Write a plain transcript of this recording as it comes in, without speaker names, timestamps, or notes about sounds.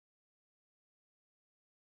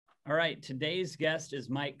All right, today's guest is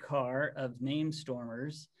Mike Carr of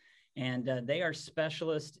Namestormers, and they are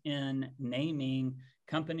specialists in naming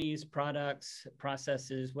companies, products,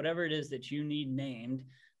 processes, whatever it is that you need named.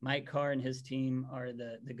 Mike Carr and his team are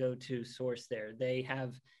the go-to source there. They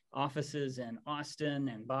have offices in Austin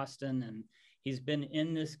and Boston, and he's been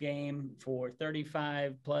in this game for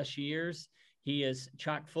 35 plus years. He is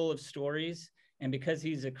chock full of stories. And because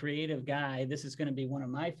he's a creative guy, this is going to be one of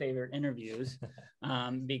my favorite interviews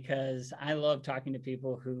because I love talking to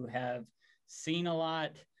people who have seen a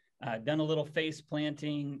lot, done a little face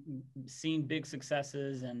planting, seen big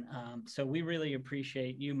successes. And so we really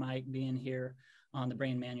appreciate you, Mike, being here on the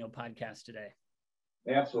Brain Manual podcast today.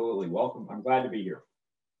 Absolutely. Welcome. I'm glad to be here.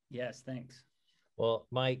 Yes, thanks. Well,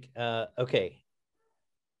 Mike, okay.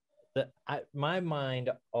 My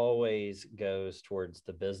mind always goes towards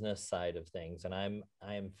the business side of things, and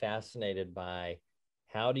I am fascinated by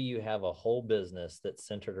how do you have a whole business that's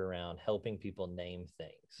centered around helping people name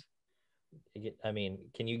things? I mean,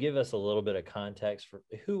 can you give us a little bit of context for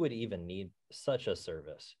who would even need such a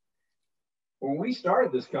service? When we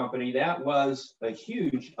started this company, that was a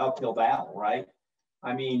huge uphill battle, right?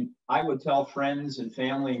 I mean, I would tell friends and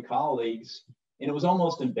family and colleagues, and it was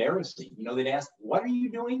almost embarrassing. You know, they'd ask, what are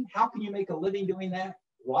you doing? How can you make a living doing that?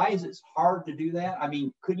 Why is it hard to do that? I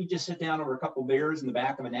mean, couldn't you just sit down over a couple of beers in the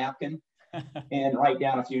back of a napkin and write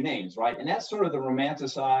down a few names, right? And that's sort of the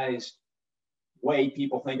romanticized way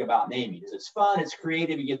people think about naming. It's fun, it's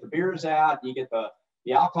creative, you get the beers out, you get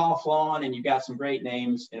the alcohol flowing, and you got some great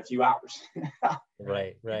names in a few hours.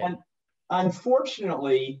 Right. And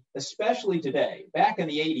unfortunately, especially today, back in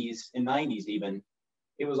the 80s and 90s even,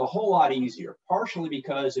 it was a whole lot easier, partially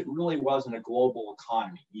because it really wasn't a global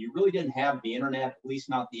economy. You really didn't have the internet, at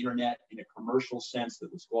least not the internet in a commercial sense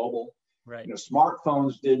that was global. Right. You know,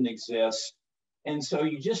 smartphones didn't exist. And so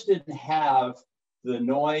you just didn't have the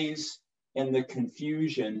noise and the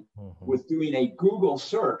confusion with doing a Google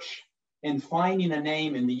search and finding a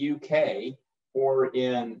name in the UK or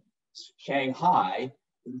in Shanghai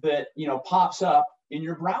that, you know, pops up in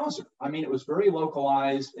your browser. I mean, it was very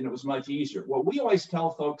localized and it was much easier. What we always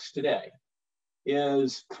tell folks today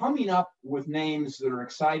is coming up with names that are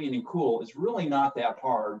exciting and cool is really not that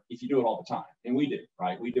hard if you do it all the time. And we do,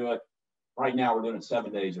 right? We do it right now. We're doing it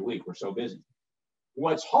 7 days a week. We're so busy.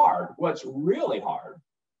 What's hard, what's really hard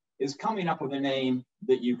is coming up with a name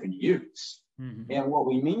that you can use. Mm-hmm. And what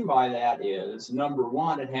we mean by that is, number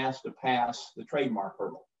one, it has to pass the trademark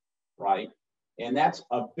hurdle, right? And that's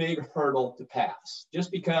a big hurdle to pass. Just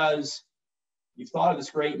because you've thought of this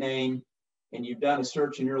great name and you've done a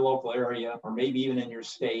search in your local area or maybe even in your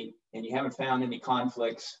state and you haven't found any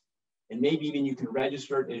conflicts, and maybe even you can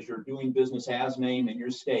register it as your doing business as name in your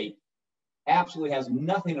state, absolutely has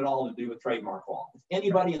nothing at all to do with trademark law. If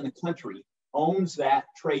anybody in the country owns that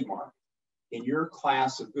trademark in your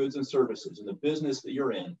class of goods and services in the business that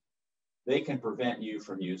you're in, they can prevent you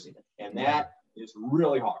from using it. And that is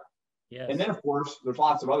really hard. Yes. And then, of course, there's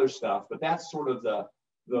lots of other stuff, but that's sort of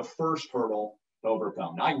the first hurdle to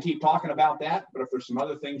overcome. Now, I can keep talking about that, but if there's some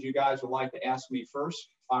other things you guys would like to ask me first,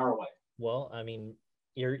 fire away. Well, I mean,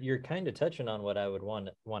 you're kind of touching on what I would want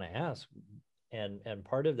to ask, and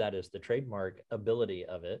part of that is the trademark ability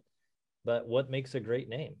of it. But what makes a great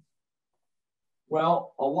name?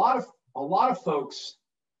 Well, a lot of folks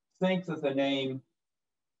think that the name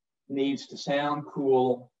needs to sound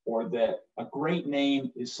cool, or that a great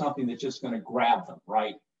name is something that's just going to grab them,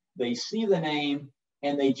 right? They see the name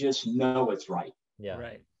and they just know it's right. Yeah.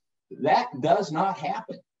 Right. That does not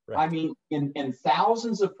happen. Right. I mean, in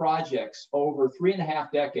thousands of projects over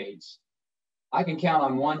 3.5 decades, I can count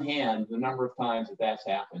on one hand the number of times that that's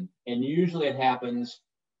happened. And usually it happens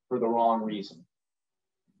for the wrong reason.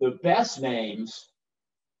 The best names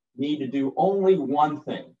need to do only one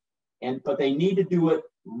thing, but they need to do it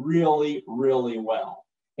really, really well.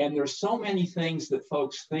 And there's so many things that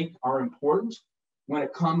folks think are important when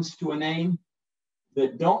it comes to a name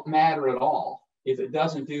that don't matter at all if it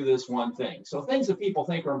doesn't do this one thing. So things that people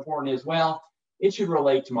think are important is, well, it should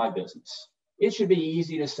relate to my business. It should be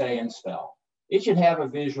easy to say and spell. It should have a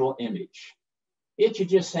visual image. It should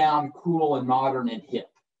just sound cool and modern and hip.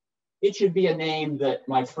 It should be a name that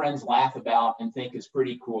my friends laugh about and think is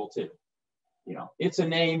pretty cool too. You know, it's a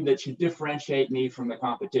name that should differentiate me from the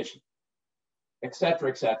competition, et cetera,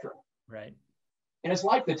 et cetera. Right. And it's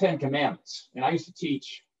like the 10 Commandments. And I used to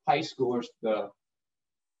teach high schoolers the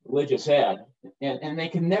religious ed, and they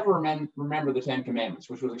can never remember the 10 Commandments,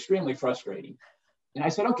 which was extremely frustrating. And I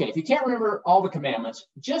said, okay, if you can't remember all the commandments,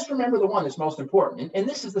 just remember the one that's most important. And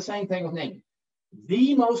this is the same thing with naming.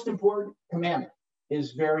 The most important commandment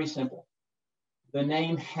is very simple. The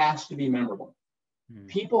name has to be memorable.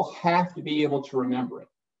 People have to be able to remember it.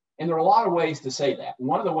 And there are a lot of ways to say that.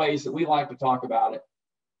 One of the ways that we like to talk about it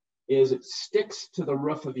is it sticks to the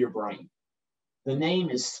roof of your brain. The name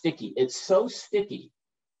is sticky. It's so sticky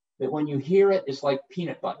that when you hear it, it's like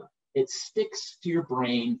peanut butter. It sticks to your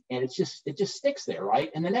brain and it just sticks there,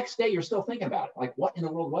 right? And the next day you're still thinking about it. Like, what in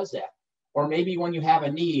the world was that? Or maybe when you have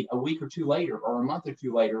a need a week or two later or a month or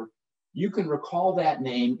two later, you can recall that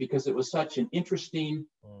name because it was such an interesting,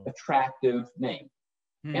 attractive name.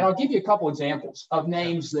 And I'll give you a couple examples of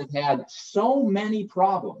names that had so many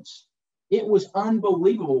problems. It was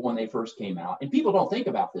unbelievable when they first came out. And people don't think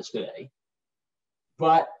about this today,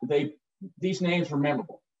 but these names were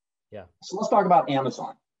memorable. Yeah. So let's talk about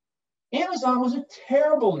Amazon. Amazon was a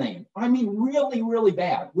terrible name. I mean, really, really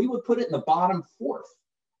bad. We would put it in the bottom fourth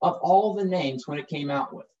of all the names when it came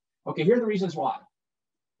out with. Okay, here are the reasons why.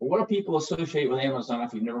 Well, what do people associate with Amazon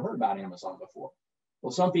if you've never heard about Amazon before?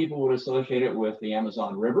 Well, some people would associate it with the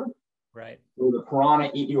Amazon River, right, or the piranha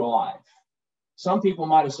eat you alive. Some people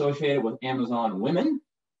might associate it with Amazon women,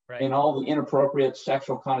 right, and all the inappropriate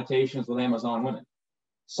sexual connotations with Amazon women.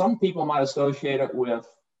 Some people might associate it with,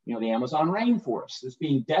 you know, the Amazon rainforest that's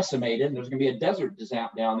being decimated, and there's going to be a desert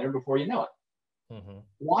disaster down there before you know it.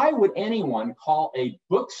 Why would anyone call a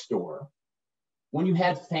bookstore, when you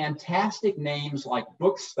had fantastic names like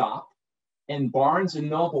Bookstop and Barnes and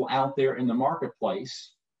Noble out there in the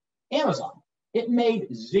marketplace, Amazon? It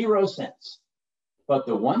made zero sense. But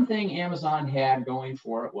the one thing Amazon had going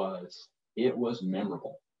for it was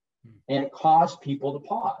memorable. And it caused people to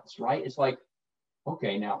pause, right? It's like,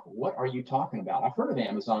 okay, now what are you talking about? I've heard of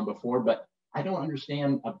Amazon before, but I don't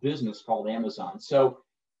understand a business called Amazon. So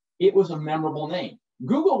it was a memorable name.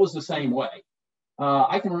 Google was the same way.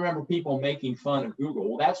 I can remember people making fun of Google.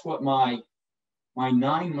 Well, that's what my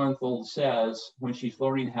 9-month-old says when she's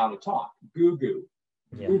learning how to talk. Goo-goo,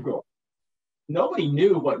 Google. Nobody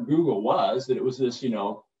knew what Google was, that it was this, you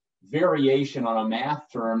know, variation on a math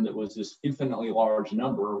term that was this infinitely large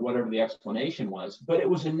number or whatever the explanation was, but it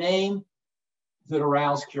was a name that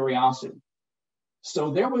aroused curiosity.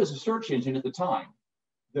 So there was a search engine at the time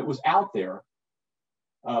that was out there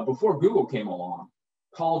before Google came along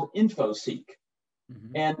called InfoSeek.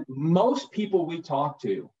 And most people we talk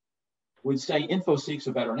to would say InfoSeek's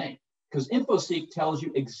a better name because InfoSeek tells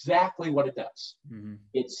you exactly what it does.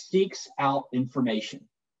 It seeks out information.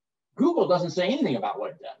 Google doesn't say anything about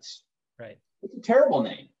what it does. Right. It's a terrible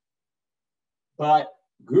name. But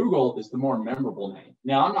Google is the more memorable name.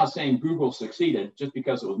 Now, I'm not saying Google succeeded just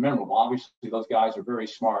because it was memorable. Obviously, those guys are very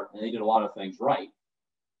smart and they did a lot of things right.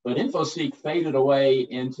 But InfoSeek faded away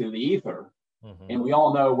into the ether. And we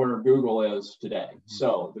all know where Google is today.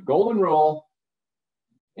 So the golden rule,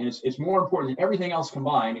 and it's more important than everything else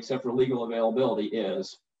combined, except for legal availability,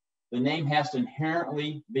 is the name has to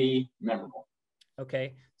inherently be memorable.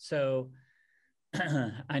 Okay, so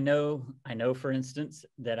I know, for instance,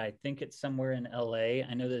 that I think it's somewhere in LA.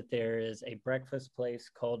 I know that there is a breakfast place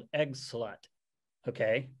called Egg Slut.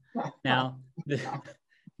 Okay, now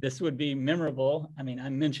this would be memorable. I mean,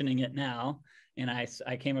 I'm mentioning it now, and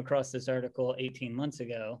I came across this article 18 months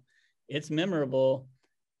ago. It's memorable.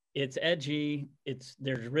 It's edgy.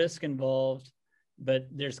 There's risk involved, but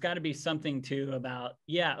there's got to be something too about,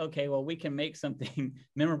 yeah, okay, well, we can make something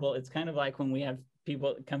memorable. It's kind of like when we have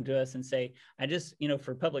people come to us and say, I just, you know,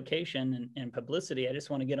 for publication and publicity, I just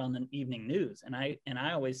want to get on the evening news. And I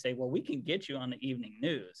always say, well, we can get you on the evening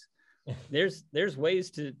news. There's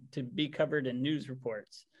ways to be covered in news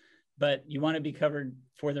reports, but you want to be covered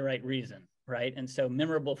for the right reason, right? And so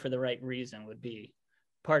memorable for the right reason would be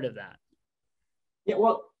part of that. Yeah,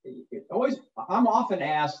 well, I'm often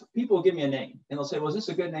asked, people give me a name and they'll say, well, is this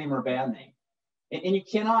a good name or a bad name? And you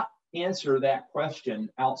cannot answer that question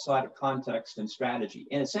outside of context and strategy.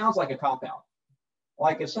 And it sounds like a cop-out.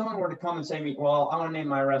 Like if someone were to come and say to me, well, I want to name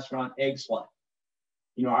my restaurant Egg Slut.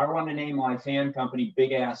 You know, I want to name my fan company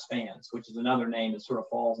Big Ass Fans, which is another name that sort of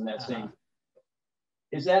falls in that same.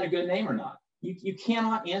 Is that a good name or not? You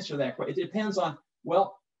cannot answer that question. It depends on,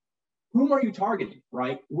 well, whom are you targeting,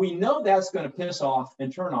 right? We know that's going to piss off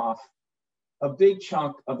and turn off a big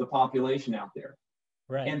chunk of the population out there.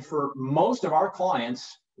 Right. And for most of our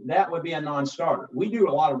clients, that would be a non-starter. We do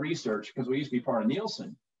a lot of research because we used to be part of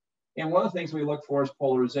Nielsen. And one of the things we look for is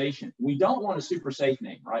polarization. We don't want a super safe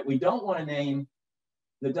name, right? We don't want a name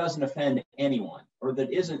that doesn't offend anyone or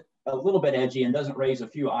that isn't a little bit edgy and doesn't raise a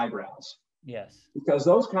few eyebrows. Yes. Because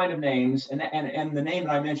those kind of names, and the name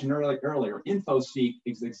that I mentioned earlier, InfoSeek,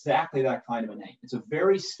 is exactly that kind of a name. It's a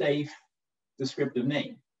very safe, descriptive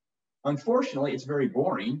name. Unfortunately, it's very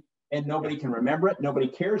boring and nobody can remember it, nobody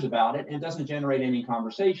cares about it, and it doesn't generate any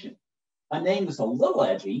conversation. A name that's a little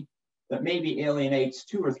edgy that maybe alienates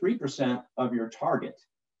 2 or 3% of your target.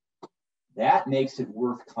 That makes it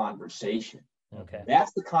worth conversation. Okay.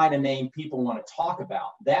 That's the kind of name people want to talk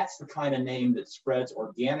about. That's the kind of name that spreads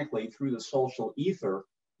organically through the social ether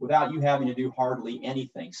without you having to do hardly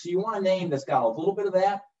anything. So you want a name that's got a little bit of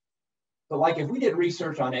that. But like if we did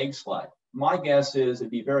research on Egg Slut, my guess is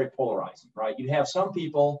it'd be very polarizing, right? You'd have some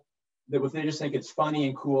people that if they just think it's funny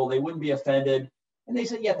and cool, they wouldn't be offended. And they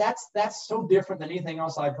say, yeah, that's so different than anything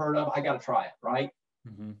else I've heard of. I got to try it, right?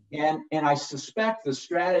 And I suspect the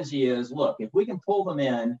strategy is, look, if we can pull them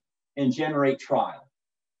in and generate trial,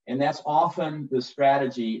 and that's often the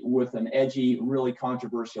strategy with an edgy, really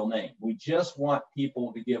controversial name. We just want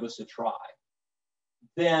people to give us a try.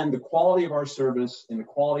 Then the quality of our service and the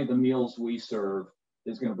quality of the meals we serve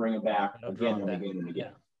is going to bring them back again and again and again.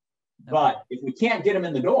 Yeah. But if we can't get them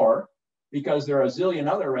in the door, because there are a zillion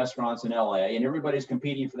other restaurants in LA and everybody's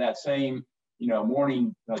competing for that same,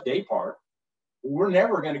 morning day part, we're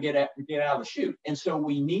never going to get out of the chute. And so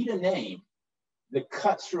we need a name that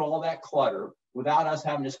cuts through all that clutter without us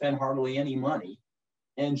having to spend hardly any money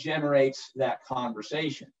and generates that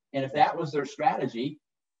conversation. And if that was their strategy,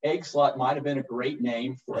 Egg Slut might have been a great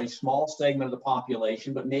name for a small segment of the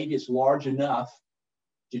population, but maybe it's large enough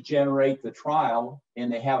to generate the trial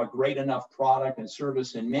and they have a great enough product and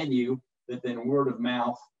service and menu that then word of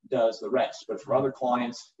mouth does the rest. But for other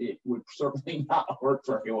clients, it would certainly not work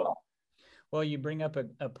very well. Well, you bring up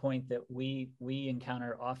a point that we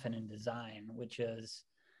encounter often in design, which is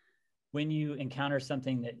when you encounter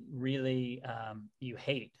something that really you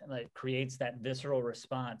hate, like creates that visceral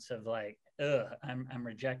response of like, ugh, I'm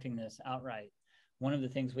rejecting this outright. One of the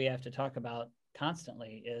things we have to talk about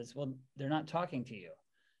constantly is, well, they're not talking to you.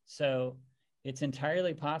 So it's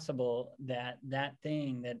entirely possible that that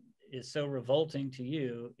thing that is so revolting to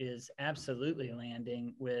you is absolutely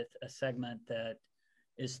landing with a segment that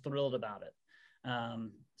is thrilled about it.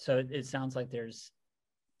 So it sounds like there's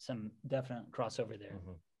some definite crossover there.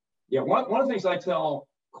 Yeah, one of the things I tell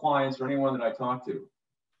clients or anyone that I talk to,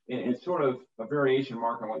 and it's sort of a variation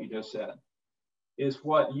mark on what you just said, is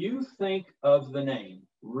what you think of the name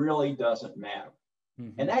really doesn't matter.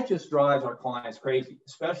 And that just drives our clients crazy,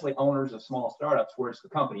 especially owners of small startups where it's the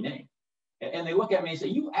company name. And they look at me and say,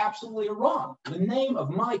 you absolutely are wrong. The name of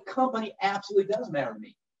my company absolutely does matter to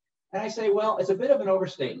me. And I say, well, it's a bit of an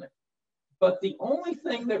overstatement. But the only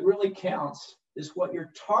thing that really counts is what your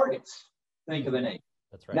targets think of the name.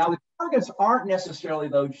 That's right. Now, the targets aren't necessarily,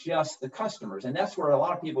 though, just the customers. And that's where a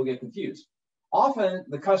lot of people get confused. Often,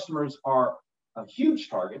 the customers are a huge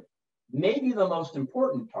target, maybe the most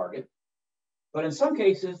important target. But in some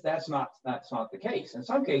cases, that's not the case. In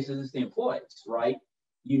some cases, it's the employees, right?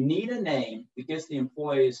 You need a name that gets the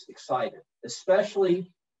employees excited,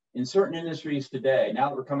 especially in certain industries today. Now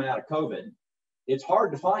that we're coming out of COVID, it's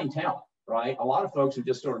hard to find talent, right? A lot of folks have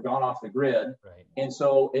just sort of gone off the grid. Right. And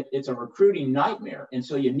so it's a recruiting nightmare. And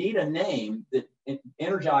so you need a name that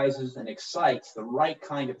energizes and excites the right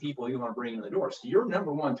kind of people you want to bring in the door. So your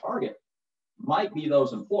number one target might be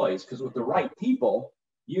those employees, because with the right people,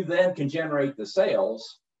 you then can generate the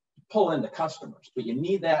sales, pull in the customers, but you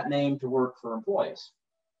need that name to work for employees.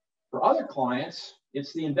 For other clients,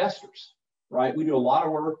 it's the investors, right? We do a lot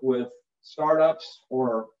of work with startups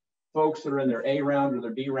or folks that are in their A round or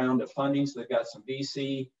their B round of funding. So they've got some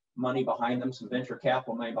VC money behind them, some venture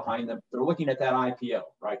capital money behind them. They're looking at that IPO,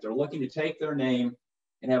 right? They're looking to take their name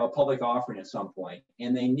and have a public offering at some point.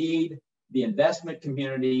 And they need the investment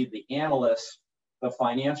community, the analysts, the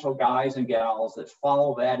financial guys and gals that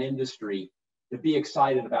follow that industry to be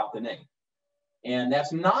excited about the name. And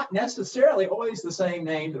that's not necessarily always the same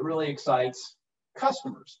name that really excites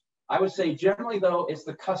customers. I would say generally, though, it's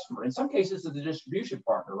the customer. In some cases, it's the distribution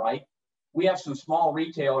partner, right? We have some small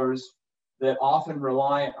retailers that often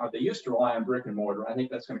rely, or they used to rely on brick and mortar. I think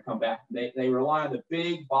that's going to come back. They rely on the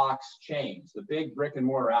big box chains, the big brick and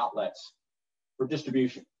mortar outlets for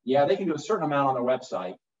distribution. Yeah, they can do a certain amount on their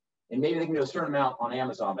website, and maybe they can do a certain amount on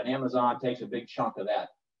Amazon, but Amazon takes a big chunk of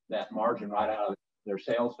that margin right out of their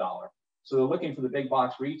sales dollar. So they're looking for the big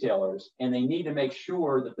box retailers, and they need to make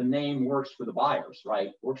sure that the name works for the buyers,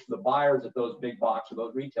 right? Works for the buyers at those big box or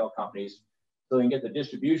those retail companies, so they can get the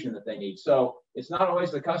distribution that they need. So it's not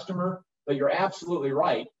always the customer, but you're absolutely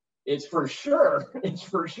right. It's for sure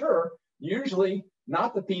usually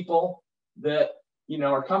not the people that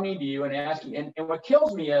are coming to you and asking. And what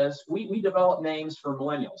kills me is we develop names for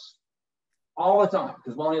millennials all the time,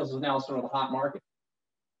 because millennials is now sort of a hot market.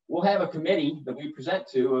 We'll have a committee that we present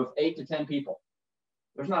to of 8 to 10 people.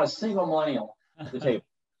 There's not a single millennial at the table.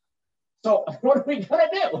 So what are we gonna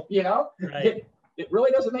do? Right. It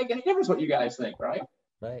really doesn't make any difference what you guys think, right?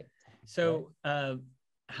 Right. So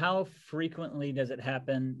how frequently does it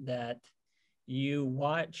happen that you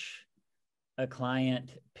watch a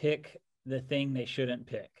client pick the thing they shouldn't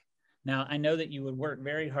pick? Now, I know that you would work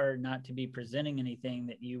very hard not to be presenting anything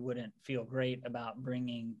that you wouldn't feel great about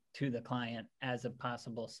bringing to the client as a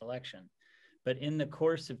possible selection. But in the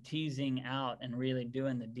course of teasing out and really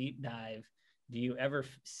doing the deep dive, do you ever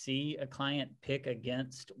see a client pick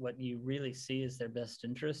against what you really see as their best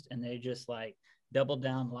interest, and they just like double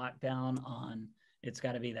down, lock down on it's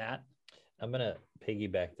got to be that? I'm going to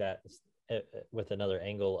piggyback that with another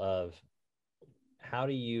angle of, how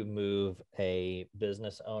do you move a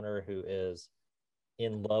business owner who is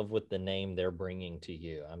in love with the name they're bringing to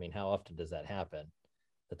you? I mean, how often does that happen?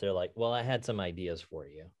 That they're like, well, I had some ideas for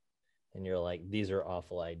you. And you're like, these are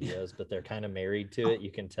awful ideas, but they're kind of married to it.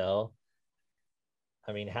 You can tell.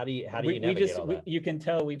 I mean, how do you navigate all that? You can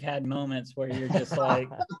tell we've had moments where you're just like,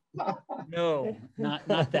 no,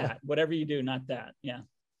 not that. Whatever you do, not that. Yeah.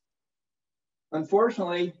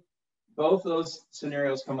 Unfortunately, both those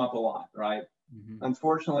scenarios come up a lot, right? Mm-hmm.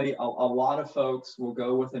 Unfortunately, a lot of folks will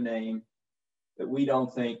go with a name that we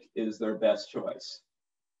don't think is their best choice.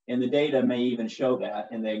 And the data may even show that,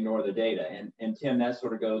 and they ignore the data. And Tim, that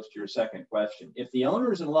sort of goes to your second question. If the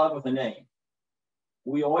owner is in love with a name,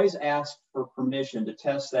 we always ask for permission to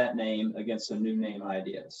test that name against some new name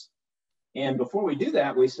ideas. And before we do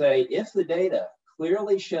that, we say, if the data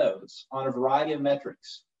clearly shows on a variety of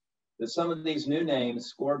metrics that some of these new names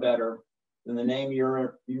score better than the name you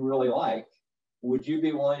really like, would you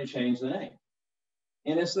be willing to change the name?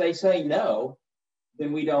 And if they say no,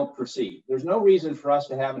 then we don't proceed. There's no reason for us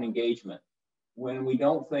to have an engagement when we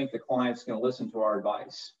don't think the client's going to listen to our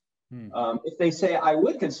advice. If they say, I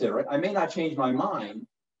would consider it, I may not change my mind,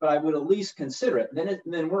 but I would at least consider it,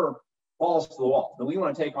 then we're balls to the wall. Then we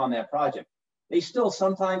want to take on that project. They still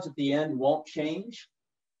sometimes at the end won't change,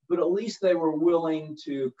 but at least they were willing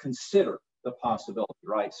to consider the possibility,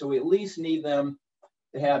 right? So we at least need them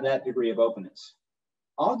to have that degree of openness.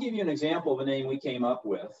 I'll give you an example of a name we came up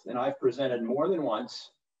with, and I've presented more than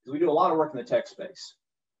once, because we do a lot of work in the tech space.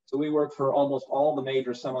 So we work for almost all the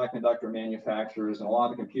major semiconductor manufacturers and a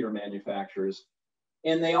lot of the computer manufacturers.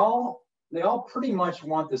 And they all pretty much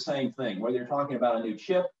want the same thing, whether you're talking about a new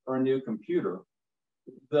chip or a new computer.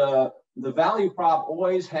 The value prop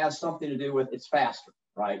always has something to do with it's faster,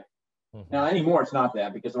 right? Mm-hmm. Now anymore it's not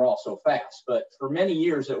that, because they're all so fast. But for many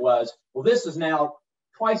years it was, well, this is now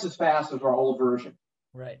twice as fast as our old version.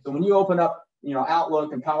 Right. So when you open up,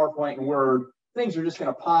 Outlook and PowerPoint and Word, things are just going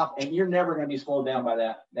to pop, and you're never going to be slowed down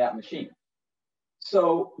by that machine.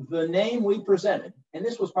 So the name we presented, and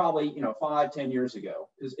this was probably 5-10 years ago,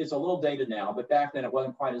 because it's a little dated now, but back then it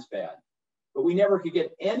wasn't quite as bad. But we never could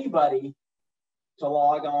get anybody to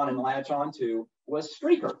log on and latch onto, was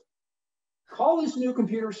Streaker. Call this new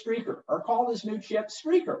computer Streaker, or call this new chip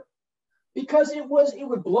Streaker, because it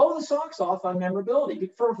would blow the socks off on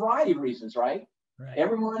memorability for a variety of reasons, right? Right.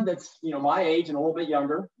 Everyone that's my age and a little bit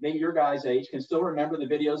younger, maybe your guys' age, can still remember the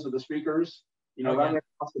videos of the Streakers, running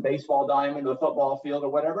across the baseball diamond or the football field or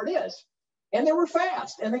whatever it is. And they were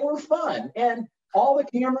fast and they were fun. And all the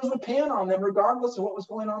cameras would pan on them regardless of what was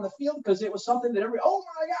going on in the field, because it was something that oh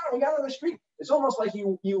my God, we got another streak. It's almost like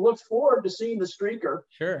you looked forward to seeing the Streaker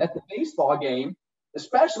at the baseball game,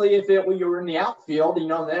 especially if you were in the outfield,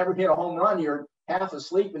 never hit a home run, you're half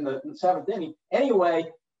asleep in the seventh inning. Anyway,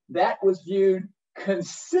 that was viewed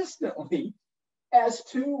consistently as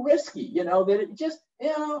too risky, that it just,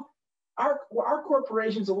 our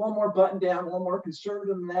corporation's a little more buttoned down, a little more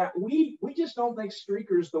conservative than that. We just don't think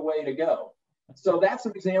Streaker's the way to go. So that's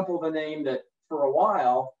an example of a name that for a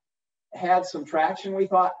while had some traction. We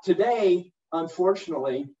thought today,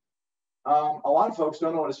 unfortunately, a lot of folks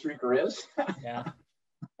don't know what a Streaker is. Yeah.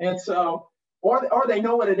 And so, or they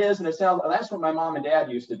know what it is, and it sounds, that's what my mom and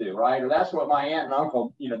dad used to do, right? Or that's what my aunt and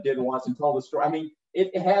uncle, did once and told the story. I mean,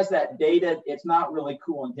 it has that data. It's not really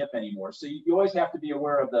cool and hip anymore. So you always have to be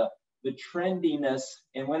aware of the trendiness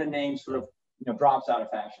and when a name sort of, drops out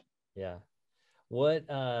of fashion. Yeah. What,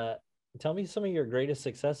 tell me some of your greatest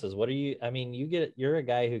successes. What are you're a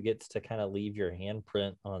guy who gets to kind of leave your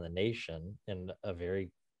handprint on the nation in a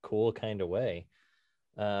very cool kind of way.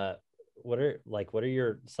 What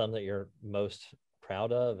are some that you're most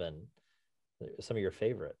proud of, and some of your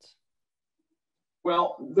favorites?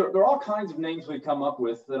 Well, there are all kinds of names we come up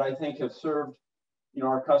with that I think have served,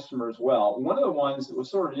 our customers well. One of the ones that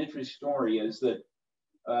was sort of an interesting story is that,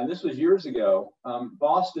 and this was years ago,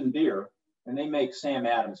 Boston Beer, and they make Sam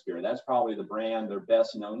Adams beer. That's probably the brand they're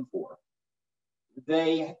best known for.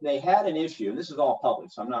 They had an issue, and this is all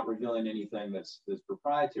public, so I'm not revealing anything that's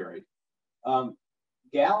proprietary.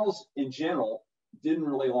 Gals in general didn't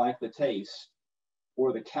really like the taste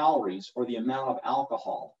or the calories or the amount of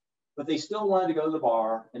alcohol, but they still wanted to go to the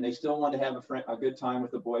bar, and they still wanted to have a good time with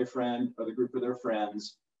the boyfriend or the group of their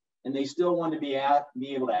friends. And they still wanted to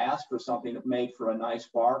be able to ask for something that made for a nice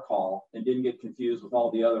bar call and didn't get confused with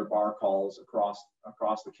all the other bar calls across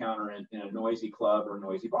the counter in a noisy club or a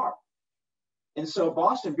noisy bar. And so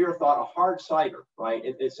Boston Beer thought a hard cider, right?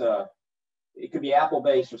 It could be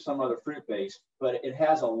apple-based or some other fruit-based, but it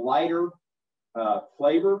has a lighter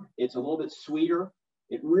flavor. It's a little bit sweeter.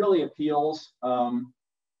 It really appeals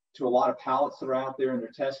to a lot of palates that are out there in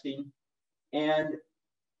their testing. And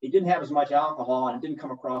it didn't have as much alcohol, and it didn't come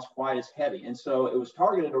across quite as heavy. And so it was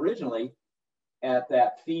targeted originally at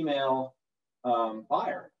that female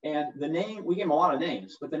buyer. And the name, we gave them a lot of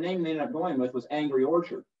names, but the name they ended up going with was Angry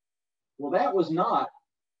Orchard. Well, that was not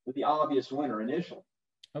the obvious winner initially.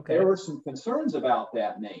 Okay. There were some concerns about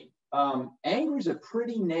that name. Angry is a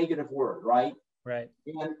pretty negative word, right? Right.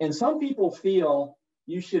 And some people feel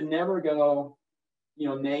you should never go,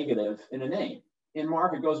 negative in a name. And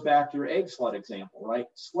Mark, it goes back to your egg slut example, right?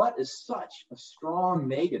 Slut is such a strong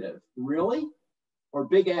negative. Really? Or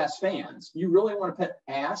big ass fans. You really want to put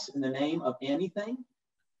ass in the name of anything?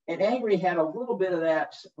 And Angry had a little bit of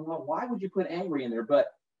that. Well, why would you put Angry in there? But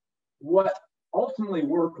what ultimately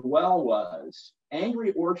worked well was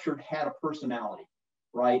Angry Orchard had a personality,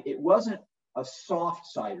 right? It wasn't a soft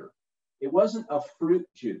cider. It wasn't a fruit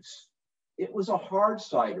juice. It was a hard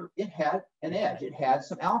cider. It had an edge. It had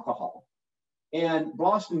some alcohol. And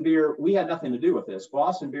Boston Beer, we had nothing to do with this.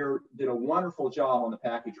 Boston Beer did a wonderful job on the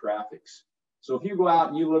package graphics. So if you go out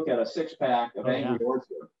and you look at a 6-pack of Angry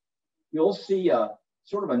Orchard, you'll see a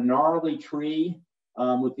sort of a gnarly tree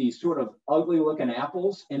with these sort of ugly looking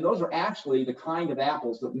apples. And those are actually the kind of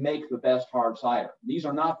apples that make the best hard cider. These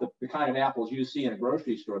are not the kind of apples you see in a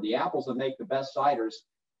grocery store. The apples that make the best ciders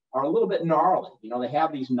are a little bit gnarly. They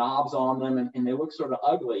have these knobs on them, and they look sort of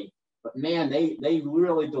ugly. But man, they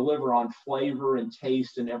really deliver on flavor and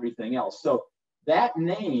taste and everything else. So that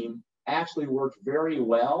name actually worked very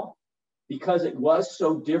well because it was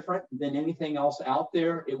so different than anything else out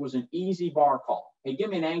there. It was an easy bar call. Hey, give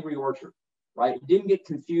me an Angry Orchard, right? It didn't get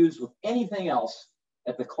confused with anything else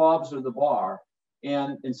at the clubs or the bar.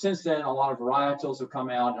 And since then, a lot of varietals have come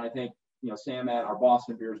out. And I think, Sam at our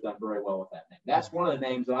Boston Beer has done very well with that name. That's one of the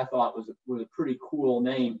names that I thought was a pretty cool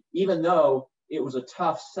name, even though it was a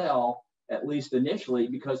tough sell, at least initially,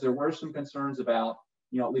 because there were some concerns about,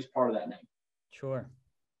 at least part of that name. Sure.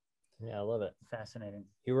 Yeah, I love it. Fascinating.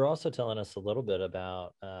 You were also telling us a little bit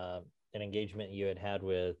about an engagement you had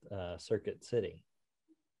with Circuit City.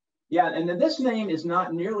 Yeah, and then this name is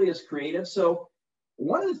not nearly as creative. So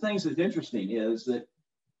one of the things that's interesting is that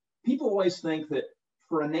people always think that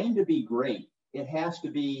for a name to be great, it has to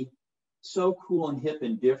be so cool and hip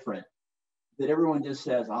and different that everyone just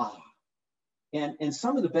says, ah. And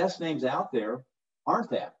some of the best names out there aren't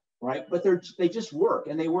that, right? But they just work,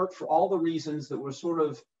 and they work for all the reasons that were sort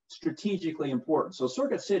of strategically important. So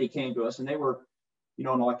Circuit City came to us, and they were, an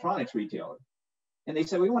electronics retailer. And they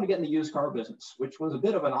said, we want to get in the used car business, which was a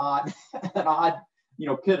bit of an odd,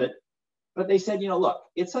 pivot. But they said, look,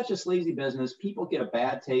 it's such a sleazy business. People get a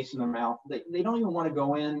bad taste in their mouth. They don't even want to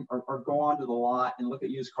go in or go onto the lot and look at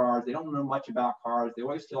used cars. They don't know much about cars. They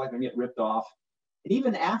always feel like they get ripped off. And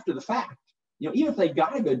even after the fact, even if they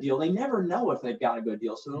got a good deal, they never know if they've got a good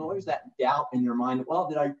deal. So there's always that doubt in their mind. Well,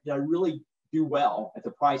 did I really do well at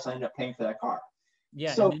the price I ended up paying for that car?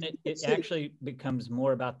 Yeah, so and then it actually becomes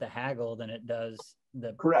more about the haggle than it does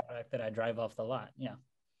the correct product that I drive off the lot. Yeah.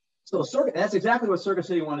 So that's exactly what Circuit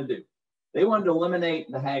City wanted to do. They wanted to eliminate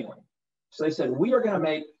the haggling. So they said, we are going to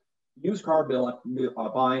make used car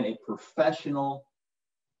buying a professional,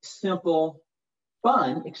 simple,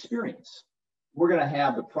 fun experience. We're going to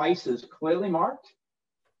have the prices clearly marked.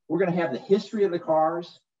 We're going to have the history of the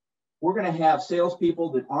cars. We're going to have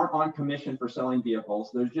salespeople that aren't on commission for selling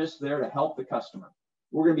vehicles. They're just there to help the customer.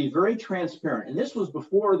 We're going to be very transparent. And this was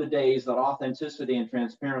before the days that authenticity and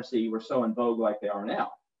transparency were so in vogue like they are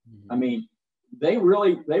now. Mm-hmm. I mean, they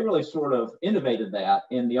really sort of innovated that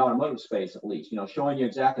in the automotive space, at least, showing you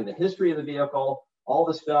exactly the history of the vehicle, all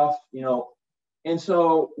the stuff, And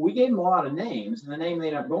so we gave them a lot of names, and the name they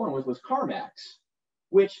ended up going with was CarMax,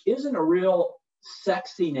 which isn't a real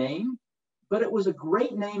sexy name, but it was a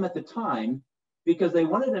great name at the time because they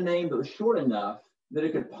wanted a name that was short enough that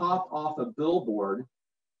it could pop off a billboard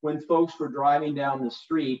when folks were driving down the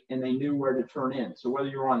street and they knew where to turn in. So whether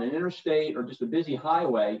you were on an interstate or just a busy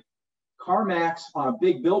highway, CarMax on a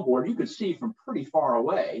big billboard, you could see from pretty far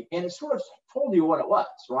away, and it sort of told you what it was,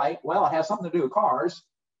 right? Well, it has something to do with cars.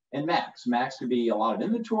 And Max could be a lot of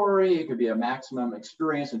inventory. It could be a maximum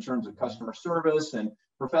experience in terms of customer service and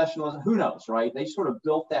professionalism, who knows, right? They sort of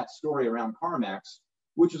built that story around CarMax,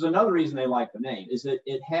 which is another reason they like the name, is that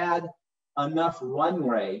it had enough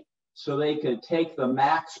runway so they could take the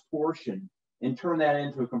max portion and turn that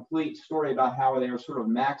into a complete story about how they were sort of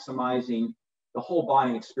maximizing the whole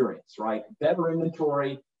buying experience, right? Better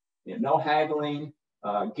inventory, no haggling,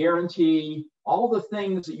 guarantee, all the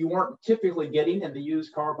things that you weren't typically getting in the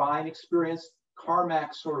used car buying experience,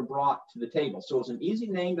 CarMax sort of brought to the table. So it was an easy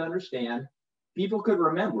name to understand. People could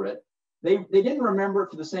remember it. They didn't remember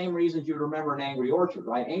it for the same reasons you would remember an Angry Orchard,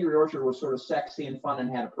 right? Angry Orchard was sort of sexy and fun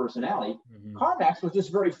and had a personality. CarMax was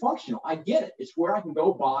just very functional. I get it. It's where I can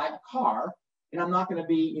go buy a car and I'm not going to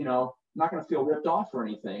be, not going to feel ripped off or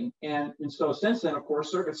anything. And so since then, of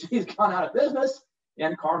course, Circuit City has gone out of business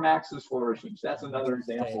and CarMax is flourishing. So that's another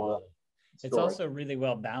example of it. It's also really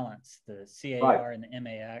well balanced, the CAR and the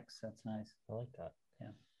MAX. That's nice. I like that. Yeah.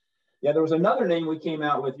 Yeah, there was another name we came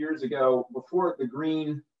out with years ago before the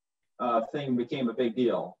green thing became a big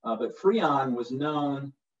deal. But Freon was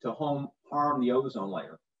known to harm the ozone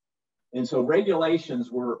layer. And so regulations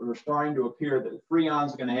were starting to appear that Freon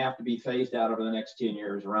is going to have to be phased out over the next 10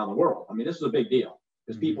 years around the world. I mean, this is a big deal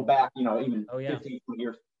because people back, even 15, 20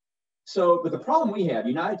 years. So, but the problem we had,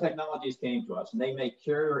 United Technologies came to us and they make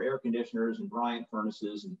Carrier air conditioners and Bryant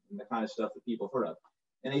furnaces and the kind of stuff that people have heard of.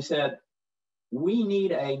 And they said, we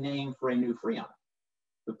need a name for a new Freon.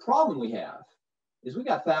 The problem we have is we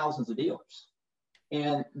got thousands of dealers.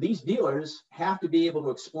 And these dealers have to be able to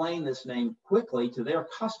explain this name quickly to their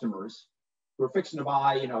customers who are fixing to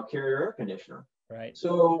buy, a Carrier air conditioner. Right.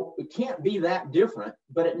 So it can't be that different,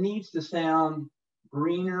 but it needs to sound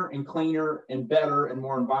greener and cleaner and better and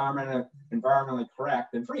more environmentally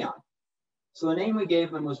correct than Freon. So the name we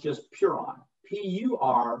gave them was just Puron,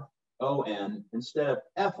 Puron, instead of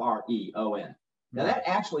Freon. Now that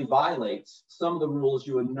actually violates some of the rules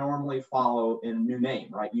you would normally follow in a new name,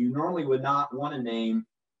 right? You normally would not want a name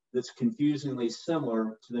that's confusingly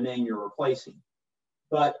similar to the name you're replacing.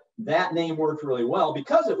 But that name worked really well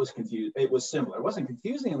because it was confused. It was similar. It wasn't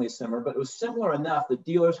confusingly similar, but it was similar enough that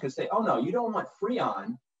dealers could say, oh no, you don't want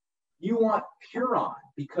Freon, you want Puron,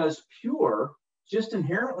 because pure just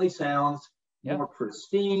inherently sounds more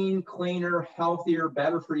pristine, cleaner, healthier,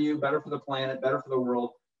 better for you, better for the planet, better for the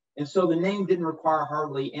world. And so the name didn't require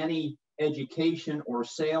hardly any education or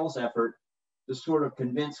sales effort to sort of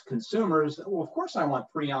convince consumers, well, of course I want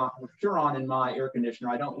Puron in my air conditioner.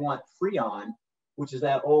 I don't want Freon, which is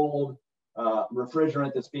that old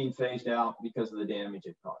refrigerant that's being phased out because of the damage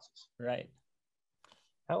it causes. Right.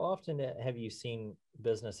 How often have you seen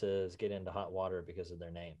businesses get into hot water because of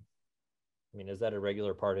their name? I mean, is that a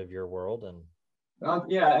regular part of your world? And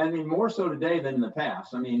yeah, I mean, more so today than in the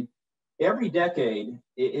past. I mean, every decade,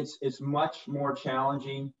 it's much more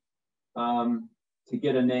challenging to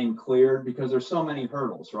get a name cleared because there's so many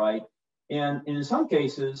hurdles, right? And in some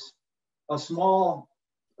cases, a small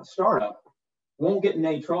startup won't get in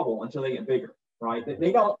any trouble until they get bigger, right?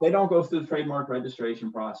 They don't go through the trademark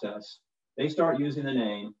registration process. They start using the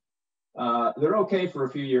name. They're okay for a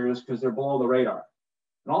few years because they're below the radar.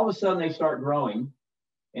 And all of a sudden they start growing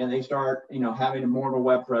and they start, having more of a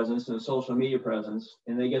web presence and a social media presence,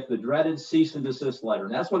 and they get the dreaded cease and desist letter.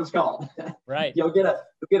 And that's what it's called. Right. You'll get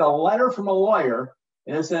a letter from a lawyer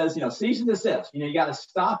and it says, cease and desist. You got to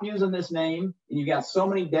stop using this name and you got so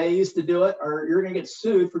many days to do it or you're going to get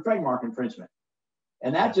sued for trademark infringement.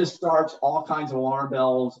 And that just starts all kinds of alarm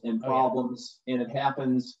bells and problems, and it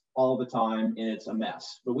happens all the time, and it's a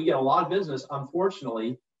mess. But we get a lot of business,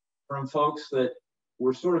 unfortunately, from folks that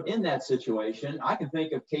were sort of in that situation. I can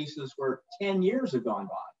think of cases where 10 years have gone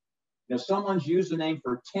by. Someone's used the name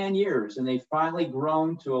for 10 years, and they've finally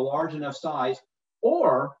grown to a large enough size.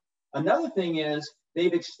 Or another thing is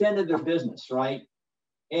they've extended their business, right?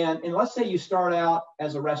 And let's say you start out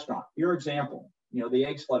as a restaurant. Your example, the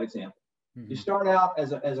egg slut example. You start out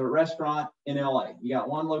as a restaurant in LA. You got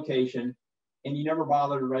one location and you never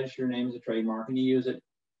bother to register your name as a trademark and you use it.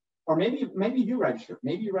 Or maybe you do register.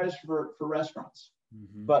 Maybe you register for restaurants.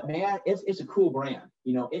 But man, it's a cool brand.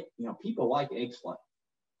 People like egg slut.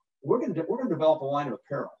 We're gonna develop a line of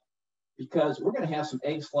apparel because we're gonna have some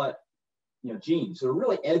egg slut, jeans. They're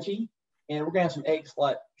really edgy, and we're gonna have some egg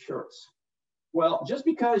slut shirts. Well, just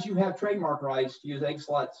because you have trademark rights to use egg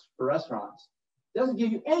sluts for restaurants doesn't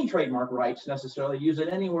give you any trademark rights necessarily to use it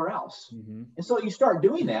anywhere else. And so you start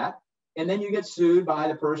doing that, and then you get sued by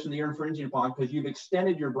the person that you're infringing upon because you've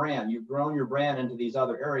extended your brand. You've grown your brand into these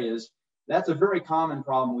other areas. That's a very common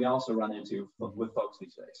problem we also run into with folks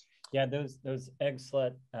these days. Yeah, those egg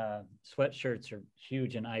slut sweatshirts are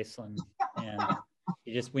huge in Iceland, and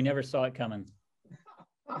we never saw it coming.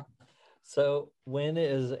 So when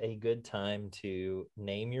is a good time to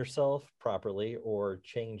name yourself properly or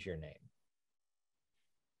change your name?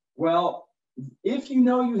 Well, if you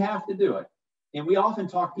know you have to do it, and we often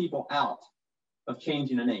talk people out of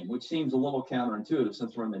changing a name, which seems a little counterintuitive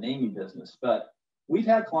since we're in the naming business, but we've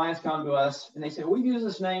had clients come to us and they say, we've used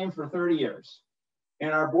this name for 30 years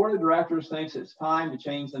and our board of directors thinks it's time to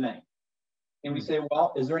change the name. And we say,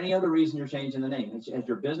 well, is there any other reason you're changing the name? Has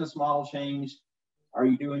your business model changed? Are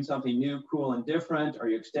you doing something new, cool, and different? Are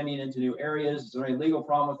you extending into new areas? Is there any legal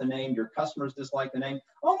problem with the name? Your customers dislike the name?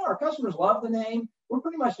 Oh, no, our customers love the name. We're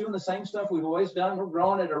pretty much doing the same stuff we've always done. We're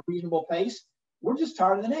growing at a reasonable pace. We're just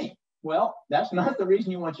tired of the name. Well, that's not the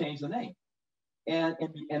reason you want to change the name. And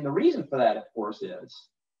the reason for that, of course, is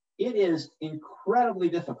it is incredibly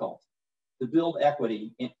difficult to build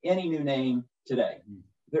equity in any new name today.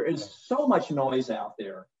 There is so much noise out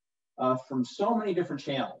there from so many different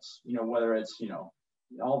channels, whether it's,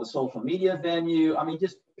 all the social media venue. I mean,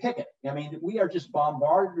 just pick it. I mean, we are just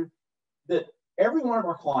bombarded that every one of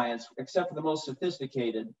our clients, except for the most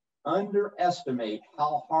sophisticated, underestimate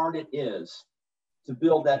how hard it is to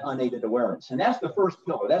build that unaided awareness. And that's the first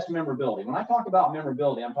pillar. That's memorability. When I talk about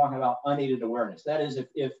memorability, I'm talking about unaided awareness. That is,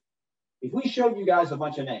 if we showed you guys a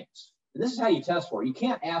bunch of names, and this is how you test for it. You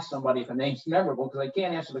can't ask somebody if a name's memorable because they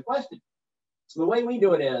can't answer the question. So the way we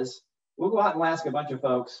do it is we'll go out and we'll ask a bunch of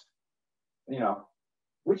folks,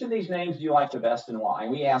 which of these names do you like the best and why?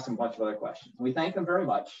 And we ask them a bunch of other questions. We thank them very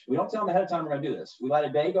much. We don't tell them ahead of time we're going to do this. We let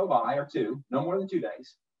a day go by or two, no more than 2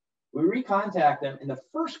 days. We recontact them. And the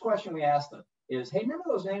first question we ask them is, hey, remember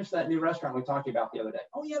those names for that new restaurant we talked about the other day?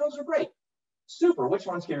 Oh, yeah, those are great. Super. Which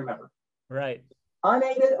ones can you remember? Right.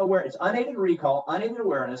 Unaided awareness, unaided recall, unaided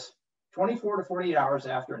awareness, 24 to 48 hours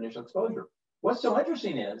after initial exposure. What's so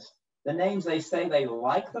interesting is the names they say they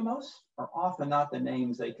like the most are often not the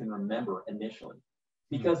names they can remember initially,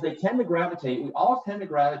 because they tend to gravitate, we all tend to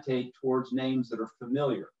gravitate towards names that are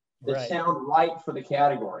familiar, that sound right for the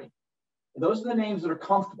category. And those are the names that are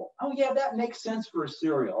comfortable. Oh yeah, that makes sense for a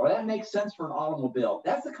cereal, or that makes sense for an automobile.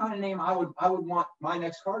 That's the kind of name I would want my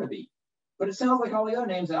next car to be. But it sounds like all the other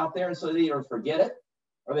names out there, and so they either forget it,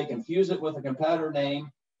 or they confuse it with a competitor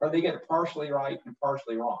name, or they get it partially right and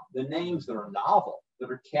partially wrong. The names that are novel,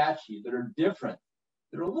 that are catchy, that are different,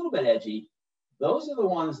 that are a little bit edgy, those are the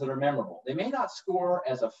ones that are memorable. They may not score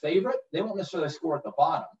as a favorite. They won't necessarily score at the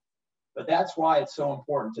bottom, but that's why it's so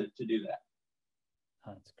important to do that.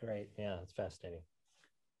 That's great. Yeah, that's fascinating.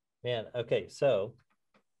 Man, okay, so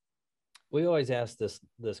we always ask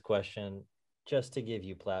this question just to give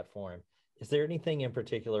you platform. Is there anything in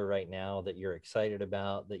particular right now that you're excited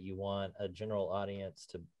about that you want a general audience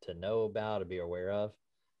to know about, to be aware of?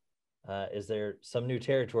 Is there some new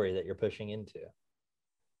territory that you're pushing into?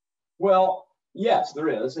 Well, yes, there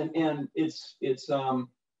is, and it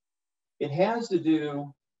has to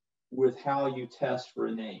do with how you test for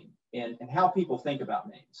a name and how people think about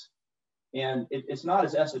names. And it's not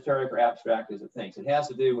as esoteric or abstract as it thinks. It has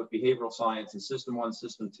to do with behavioral science and system 1,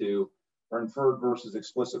 system 2, or inferred versus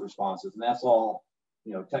explicit responses. And that's all,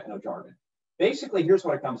 techno jargon. Basically, here's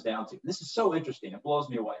what it comes down to. This is so interesting. It blows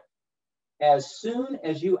me away. As soon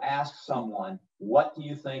as you ask someone, what do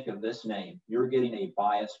you think of this name? You're getting a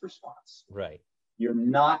biased response. Right. You're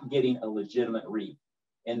not getting a legitimate read.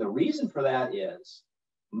 And the reason for that is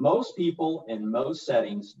most people in most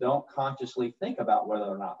settings don't consciously think about whether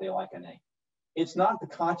or not they like a name. It's not at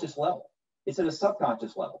the conscious level. It's at a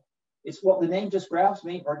subconscious level. It's what the name just grabs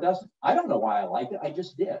me or doesn't. I don't know why I like it. I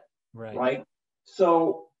just did. Right.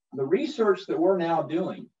 So the research that we're now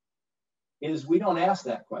doing is we don't ask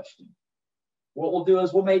that question. What we'll do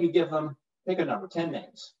is we'll maybe give them, pick a number, 10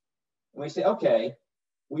 names. And we say, okay,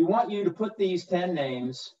 we want you to put these 10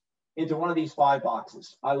 names into one of these 5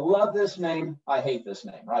 boxes. I love this name. I hate this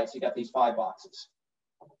name, right? So you got these 5 boxes.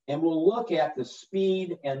 And we'll look at the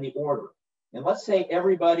speed and the order. And let's say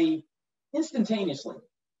everybody instantaneously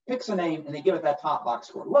picks a name and they give it that top box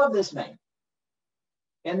score. Love this name.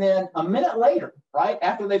 And then a minute later, right,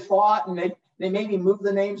 after they fought and they maybe moved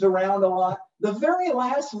the names around a lot, the very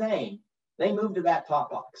last name, they move to that top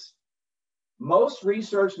box. Most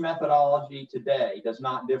research methodology today does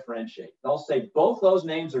not differentiate. They'll say both those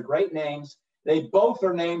names are great names. They both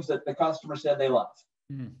are names that the customer said they love.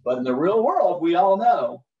 But in the real world, we all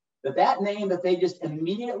know that name that they just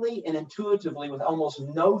immediately and intuitively with almost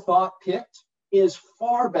no thought picked is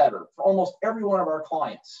far better for almost every one of our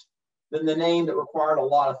clients than the name that required a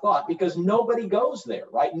lot of thought, because nobody goes there,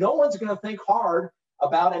 right? No one's going to think hard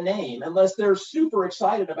about a name unless they're super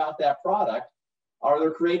excited about that product, or they're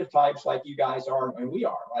creative types like you guys are and we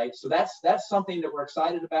are, right? So that's something that we're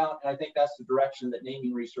excited about, and I think that's the direction that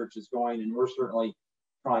naming research is going, and we're certainly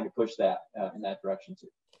trying to push that in that direction too.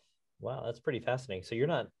 Wow, that's pretty fascinating. So you're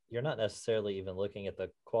not necessarily even looking at the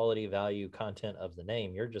quality, value, content of the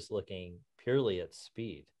name. You're just looking purely at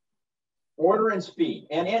speed. Order and speed.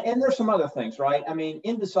 And there's some other things, right? I mean,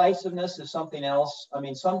 indecisiveness is something else. I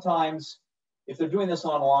mean, sometimes if they're doing this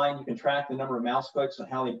online, you can track the number of mouse clicks and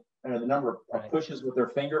how they, or the number of pushes with their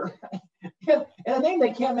finger. And a name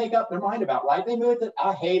they can't make up their mind about, right? They moved it,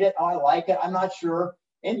 I hate it, I like it, I'm not sure.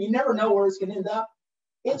 And you never know where it's going to end up.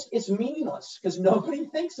 It's meaningless because nobody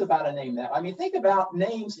thinks about a name that. I mean, think about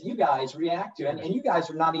names that you guys react to, and you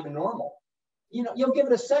guys are not even normal. You know, you'll give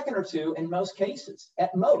it a second or two in most cases,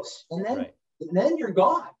 at most, and then you're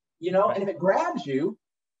gone. You know, and if it grabs you,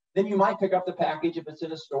 then you might pick up the package if it's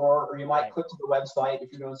in a store, or you might click to the website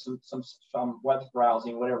if you're doing some web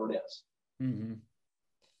browsing, whatever it is. Mm-hmm.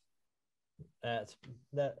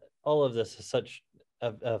 All of this is such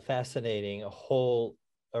a fascinating whole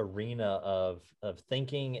arena of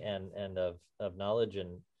thinking and of knowledge.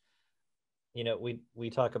 And you know, we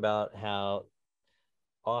talk about how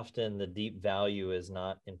often the deep value is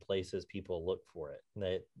not in places people look for it.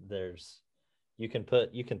 You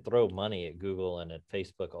can throw money at Google and at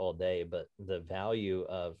Facebook all day, but the value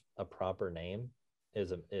of a proper name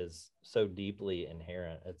is so deeply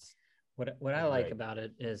inherent. It's what I like about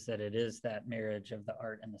it is that it is that marriage of the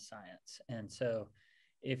art and the science. And so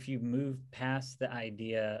if you move past the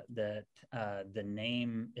idea that the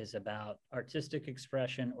name is about artistic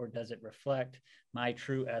expression, or does it reflect my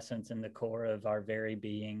true essence and the core of our very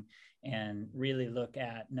being, and really look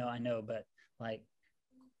at, no, I know, but like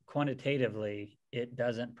quantitatively, it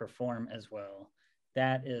doesn't perform as well.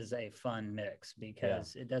 That is a fun mix,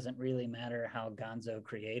 because it doesn't really matter how gonzo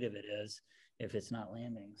creative it is if it's not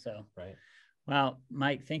landing. So, wow,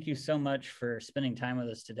 Mike, thank you so much for spending time with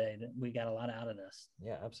us today. We got a lot out of this.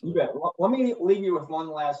 Yeah, absolutely. You bet. Well, let me leave you with one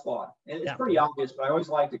last thought. And it's pretty obvious, but I always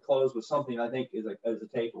like to close with something I think is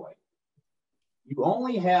a takeaway. You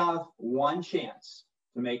only have one chance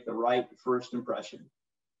to make the right first impression.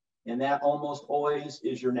 And that almost always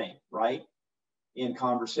is your name, right? In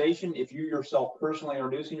conversation, if you yourself personally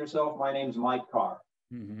introducing yourself, my name is Mike Carr.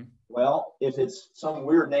 Mm-hmm. Well, if it's some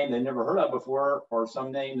weird name they never heard of before, or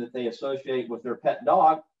some name that they associate with their pet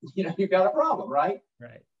dog, you know, you've got a problem, right?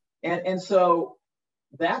 Right. And so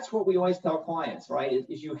that's what we always tell clients, right?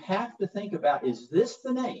 Is you have to think about, is this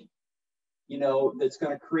the name, you know, that's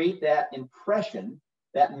going to create that impression,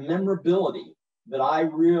 that memorability that I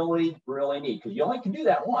really, really need? Because you only can do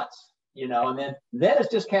that once, you know, and then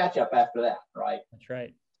it's just catch up after that, right? That's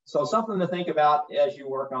right. So something to think about as you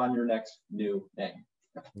work on your next new name.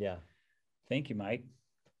 Yeah. Thank you, Mike.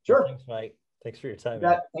 Sure. Thanks, Mike. Thanks for your time.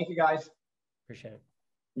 Thank you, guys. Appreciate it.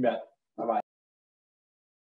 You bet.